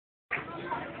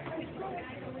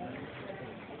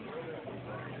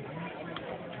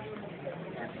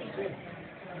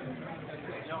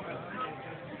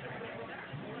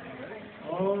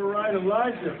right,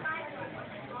 Elijah.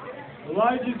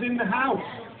 Elijah's in the house.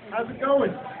 How's it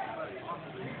going?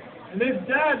 And there's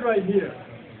Dad right here.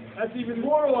 That's even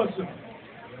more awesome.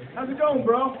 How's it going,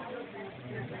 bro?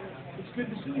 It's good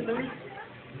to see you, man.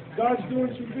 God's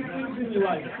doing some good things in your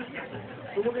life.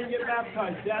 So we're going to get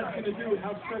baptized. Dad's going to do it.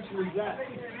 How special is that?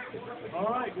 All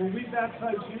right. Well, we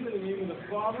baptize you in the name of the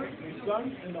Father, the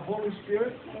Son, and the Holy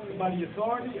Spirit by the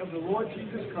authority of the Lord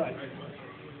Jesus Christ.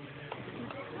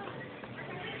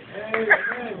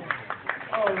 Amen.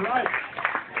 All right.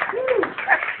 Woo!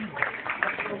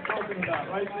 That's what I'm talking about,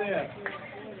 right there.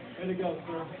 Way to go,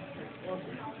 sir.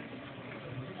 Awesome.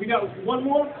 We got one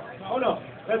more? Oh, no.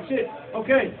 That's it.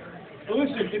 Okay. So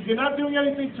listen, if you're not doing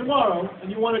anything tomorrow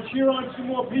and you want to cheer on some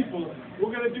more people,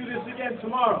 we're going to do this again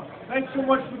tomorrow. Thanks so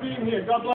much for being here. God bless.